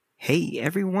Hey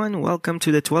everyone, welcome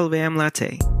to the 12 a.m.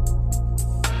 Latte.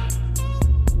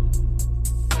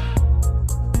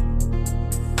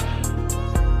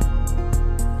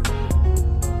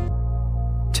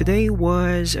 Today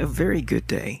was a very good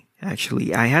day.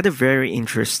 Actually, I had a very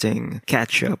interesting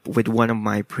catch-up with one of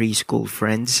my preschool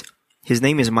friends. His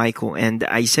name is Michael, and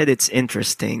I said it's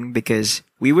interesting because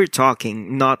we were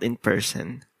talking not in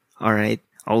person, alright?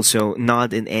 Also,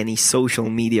 not in any social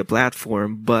media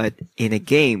platform, but in a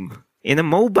game. In a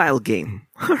mobile game,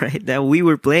 alright, that we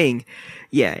were playing.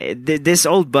 Yeah, this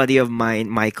old buddy of mine,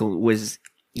 Michael, was,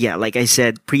 like I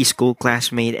said, preschool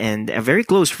classmate and a very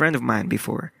close friend of mine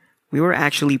before. We were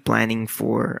actually planning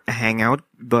for a hangout,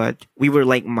 but we were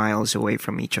like miles away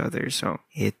from each other, so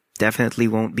it definitely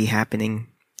won't be happening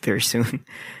very soon.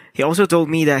 He also told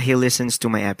me that he listens to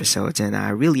my episodes, and I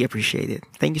really appreciate it.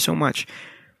 Thank you so much.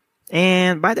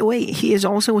 And by the way, he is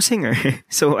also a singer.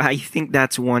 So I think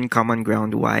that's one common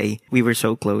ground why we were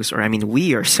so close.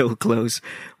 We are so close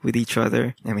with each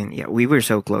other. We were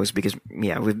so close because,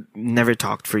 we've never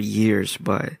talked for years.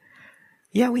 But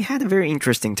yeah, we had a very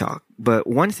interesting talk. But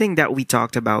one thing that we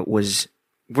talked about was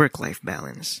work-life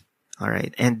balance. All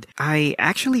right. And I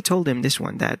actually told him this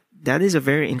one, that is a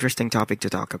very interesting topic to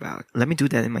talk about. Let me do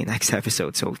that in my next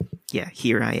episode. So yeah,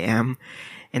 here I am.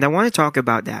 And I want to talk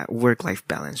about that work-life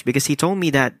balance because he told me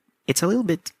that it's a little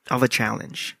bit of a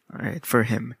challenge, all right, for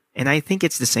him. And I think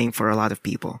it's the same for a lot of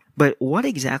people. But what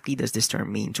exactly does this term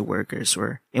mean to workers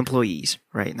or employees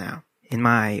right now? In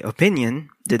my opinion,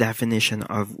 the definition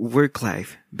of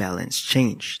work-life balance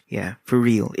changed. Yeah, for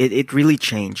real. It really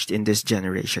changed in this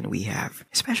generation we have.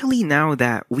 Especially now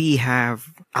that we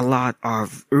have a lot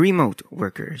of remote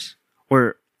workers.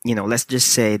 Or, let's just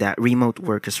say that remote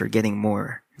workers are getting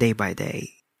more day by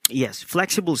day. Yes,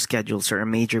 flexible schedules are a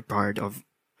major part of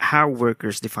how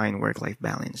workers define work-life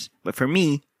balance. But for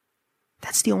me,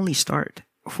 that's the only start.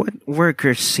 What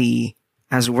workers see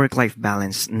as work-life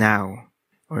balance now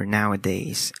or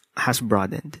nowadays has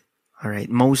broadened. Alright,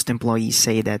 most employees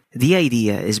say that the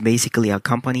idea is basically a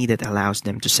company that allows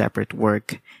them to separate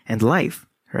work and life,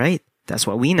 right? That's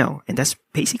what we know, and that's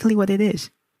basically what it is.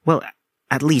 Well,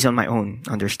 at least on my own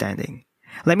understanding.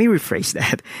 Let me rephrase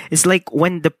that. It's like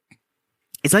when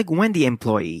the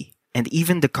employee and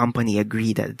even the company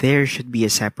agree that there should be a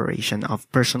separation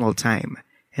of personal time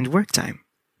and work time.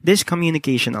 This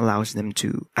communication allows them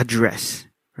to address,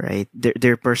 right,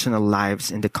 their personal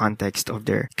lives in the context of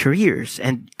their careers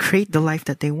and create the life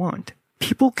that they want.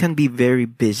 People can be very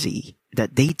busy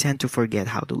that they tend to forget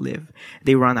how to live.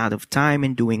 They run out of time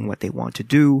in doing what they want to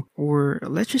do, or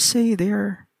let's just say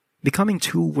they're becoming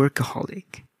too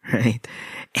workaholic, right?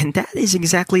 And that is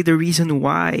exactly the reason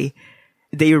why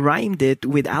they rhymed it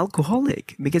with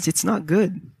alcoholic, because it's not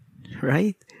good,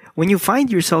 right? When you find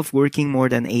yourself working more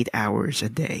than 8 hours a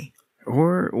day,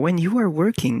 or when you are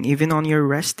working even on your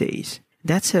rest days,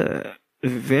 that's a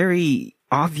very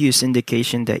obvious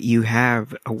indication that you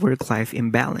have a work-life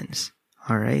imbalance,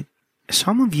 all right?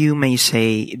 Some of you may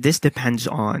say this depends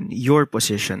on your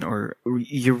position or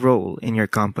your role in your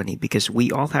company because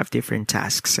we all have different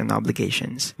tasks and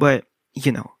obligations. But,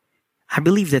 I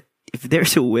believe that if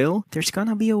there's a will, there's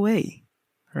gonna be a way,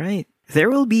 right? There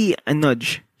will be a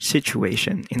nudge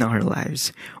situation in our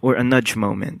lives or a nudge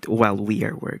moment while we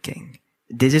are working.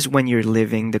 This is when you're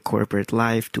living the corporate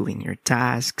life, doing your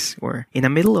tasks, or in the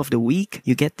middle of the week,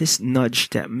 you get this nudge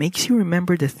that makes you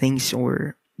remember the things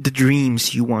or the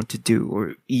dreams you want to do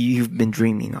or you've been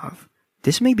dreaming of.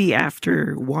 This may be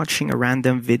after watching a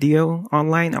random video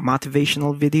online, a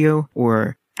motivational video,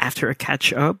 or after a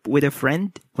catch up with a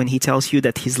friend when he tells you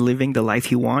that he's living the life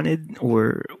he wanted,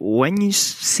 or when you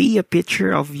see a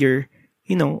picture of your,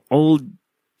 old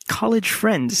college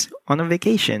friends on a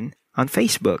vacation on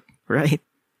Facebook, right?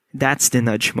 That's the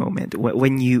nudge moment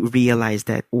when you realize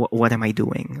that what am I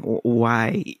doing?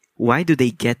 Why do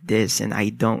they get this and I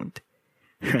don't?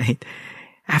 Right?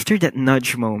 After that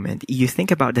nudge moment, you think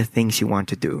about the things you want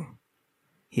to do.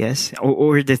 Yes?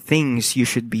 Or the things you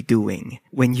should be doing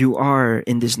when you are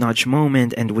in this nudge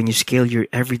moment and when you scale your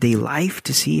everyday life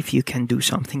to see if you can do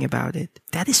something about it.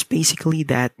 That is basically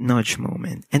that nudge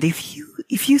moment. And if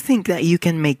you think that you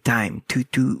can make time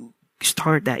to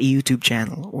start that YouTube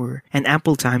channel or an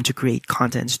ample time to create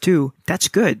contents too, that's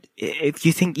good. If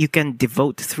you think you can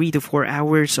devote 3 to 4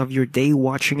 hours of your day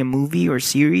watching a movie or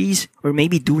series or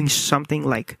maybe doing something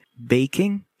like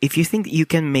baking, if you think you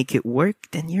can make it work,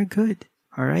 then you're good.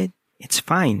 All right? It's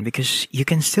fine because you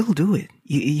can still do it.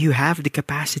 You have the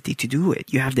capacity to do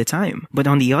it. You have the time. But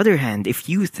on the other hand, if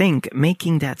you think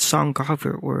making that song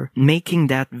cover or making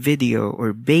that video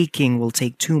or baking will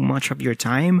take too much of your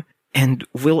time, and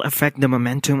will affect the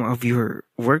momentum of your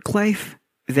work life,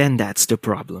 then that's the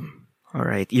problem. All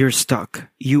right, you're stuck.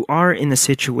 You are in a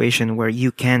situation where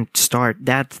you can't start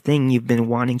that thing you've been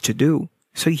wanting to do.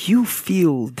 So you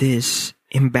feel this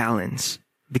imbalance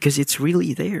because it's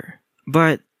really there.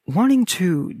 But wanting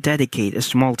to dedicate a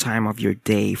small time of your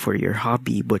day for your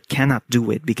hobby but cannot do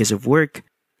it because of work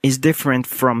is different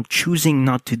from choosing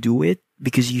not to do it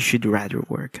because you should rather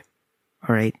work.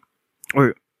 All right?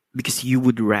 Or because you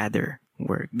would rather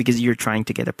work, because you're trying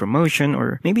to get a promotion,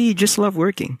 or maybe you just love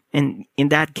working. And in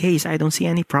that case, I don't see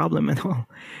any problem at all.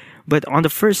 But on the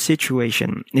first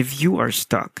situation, if you are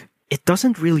stuck, it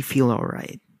doesn't really feel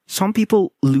alright. Some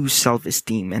people lose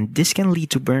self-esteem, and this can lead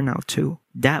to burnout too.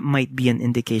 That might be an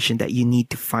indication that you need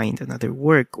to find another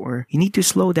work, or you need to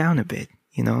slow down a bit,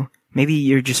 you know? Maybe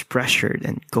you're just pressured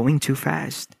and going too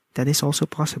fast. That is also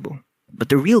possible. But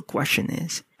the real question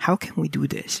is, how can we do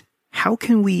this? How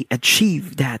can we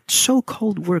achieve that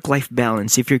so-called work-life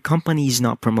balance if your company is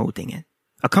not promoting it?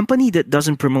 A company that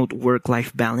doesn't promote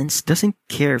work-life balance doesn't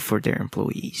care for their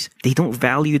employees. They don't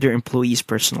value their employees'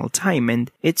 personal time,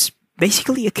 and it's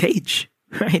basically a cage,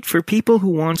 right? For people who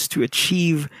wants to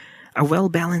achieve a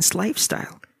well-balanced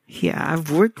lifestyle. Yeah, I've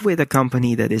worked with a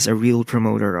company that is a real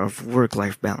promoter of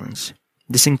work-life balance.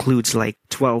 This includes like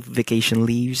 12 vacation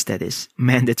leaves that is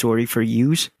mandatory for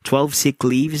use, 12 sick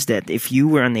leaves that if you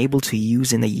were unable to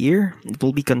use in a year, it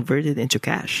will be converted into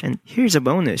cash. And here's a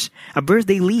bonus, a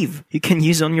birthday leave you can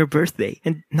use on your birthday.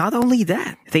 And not only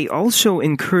that, they also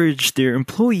encourage their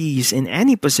employees in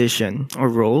any position or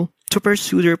role to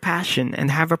pursue their passion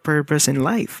and have a purpose in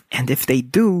life. And if they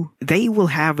do, they will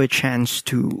have a chance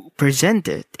to present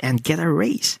it and get a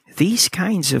raise. These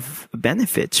kinds of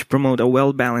benefits promote a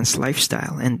well-balanced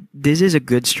lifestyle, and this is a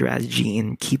good strategy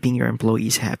in keeping your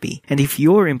employees happy. And if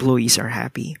your employees are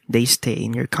happy, they stay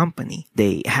in your company.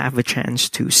 They have a chance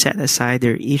to set aside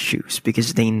their issues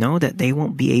because they know that they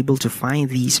won't be able to find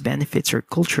these benefits or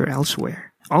culture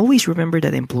elsewhere. Always remember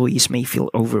that employees may feel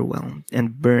overwhelmed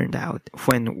and burned out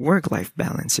when work-life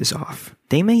balance is off.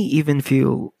 They may even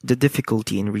feel the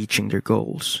difficulty in reaching their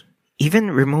goals.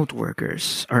 Even remote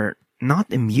workers are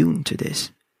not immune to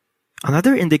this.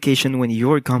 Another indication when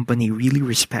your company really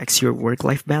respects your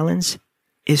work-life balance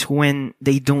is when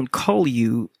they don't call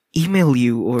you, email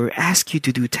you, or ask you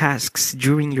to do tasks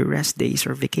during your rest days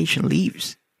or vacation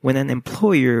leaves. When an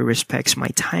employer respects my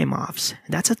time offs,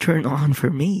 that's a turn on for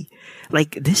me.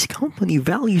 Like, this company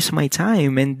values my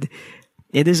time, and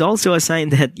it is also a sign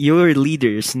that your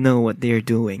leaders know what they're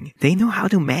doing. They know how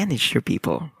to manage their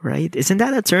people, right? Isn't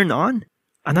that a turn on?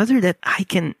 Another that I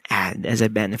can add as a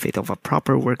benefit of a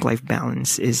proper work-life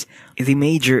balance is the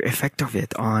major effect of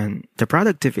it on the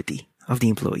productivity of the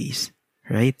employees,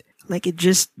 right? Like, it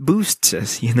just boosts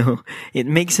us, you know. It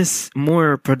makes us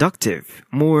more productive,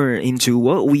 more into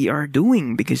what we are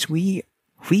doing because we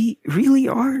really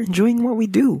are enjoying what we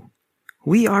do.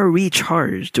 We are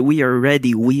recharged. We are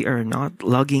ready. We are not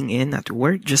logging in at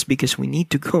work just because we need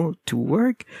to go to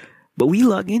work, but we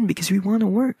log in because we want to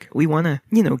work. We want to,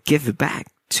 give back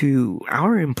to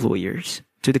our employers,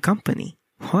 to the company.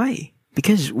 Why?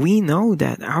 Because we know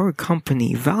that our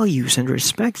company values and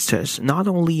respects us not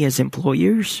only as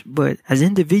employers, but as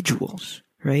individuals,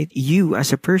 right? You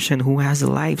as a person who has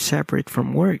a life separate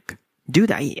from work.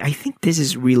 Dude, I think this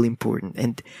is really important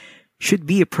and should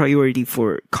be a priority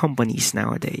for companies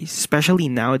nowadays, especially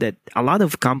now that a lot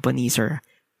of companies are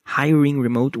hiring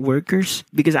remote workers,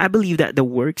 because I believe that the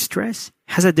work stress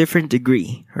has a different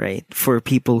degree, right, for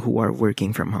people who are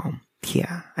working from home.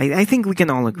 Yeah, I think we can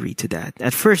all agree to that.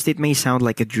 At first, it may sound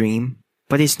like a dream,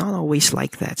 but it's not always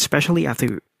like that, especially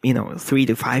after, 3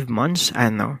 to 5 months. I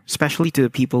don't know, especially to the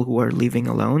people who are living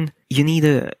alone. You need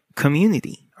a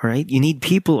community, right? You need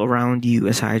people around you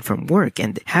aside from work,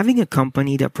 and having a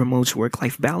company that promotes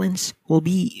work-life balance will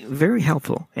be very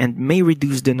helpful and may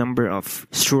reduce the number of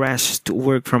stressed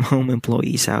work-from-home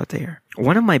employees out there.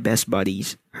 One of my best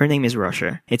buddies, her name is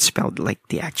Russia. It's spelled like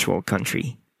the actual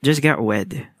country. Just got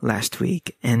wed last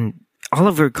week, and all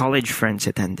of her college friends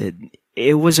attended.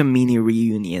 It was a mini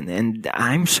reunion, and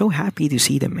I'm so happy to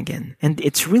see them again. And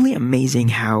it's really amazing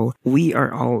how we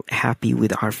are all happy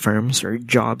with our firms or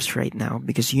jobs right now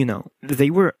because,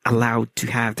 they were allowed to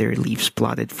have their leaves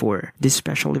plotted for this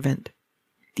special event.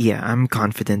 Yeah, I'm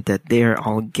confident that they're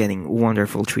all getting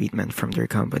wonderful treatment from their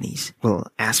companies.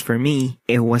 Well, as for me,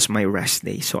 it was my rest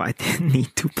day, so I didn't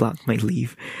need to plot my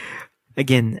leave.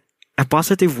 Again, a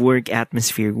positive work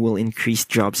atmosphere will increase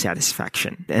job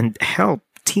satisfaction and help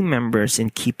team members in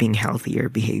keeping healthier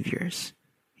behaviors.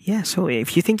 Yeah, so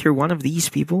if you think you're one of these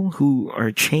people who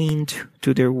are chained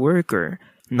to their work or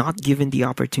not given the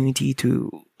opportunity to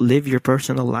live your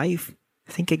personal life,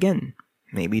 think again.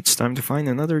 Maybe it's time to find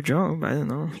another job. I don't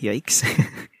know. Yikes.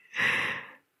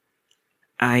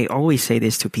 I always say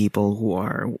this to people who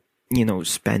are,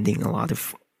 spending a lot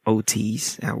of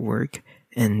OTs at work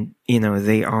and,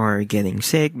 they are getting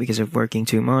sick because of working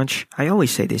too much. I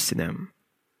always say this to them.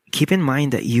 Keep in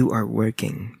mind that you are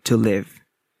working to live,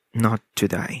 not to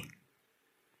die.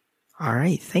 All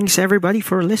right. Thanks everybody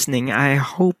for listening. I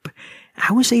hope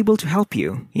I was able to help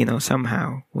you,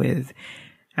 somehow with,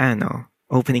 I don't know,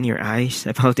 opening your eyes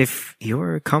about if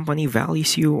your company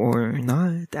values you or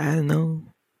not. I don't know.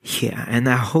 Yeah, and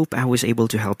I hope I was able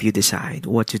to help you decide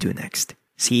what to do next.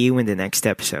 See you in the next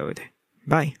episode.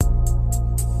 Bye.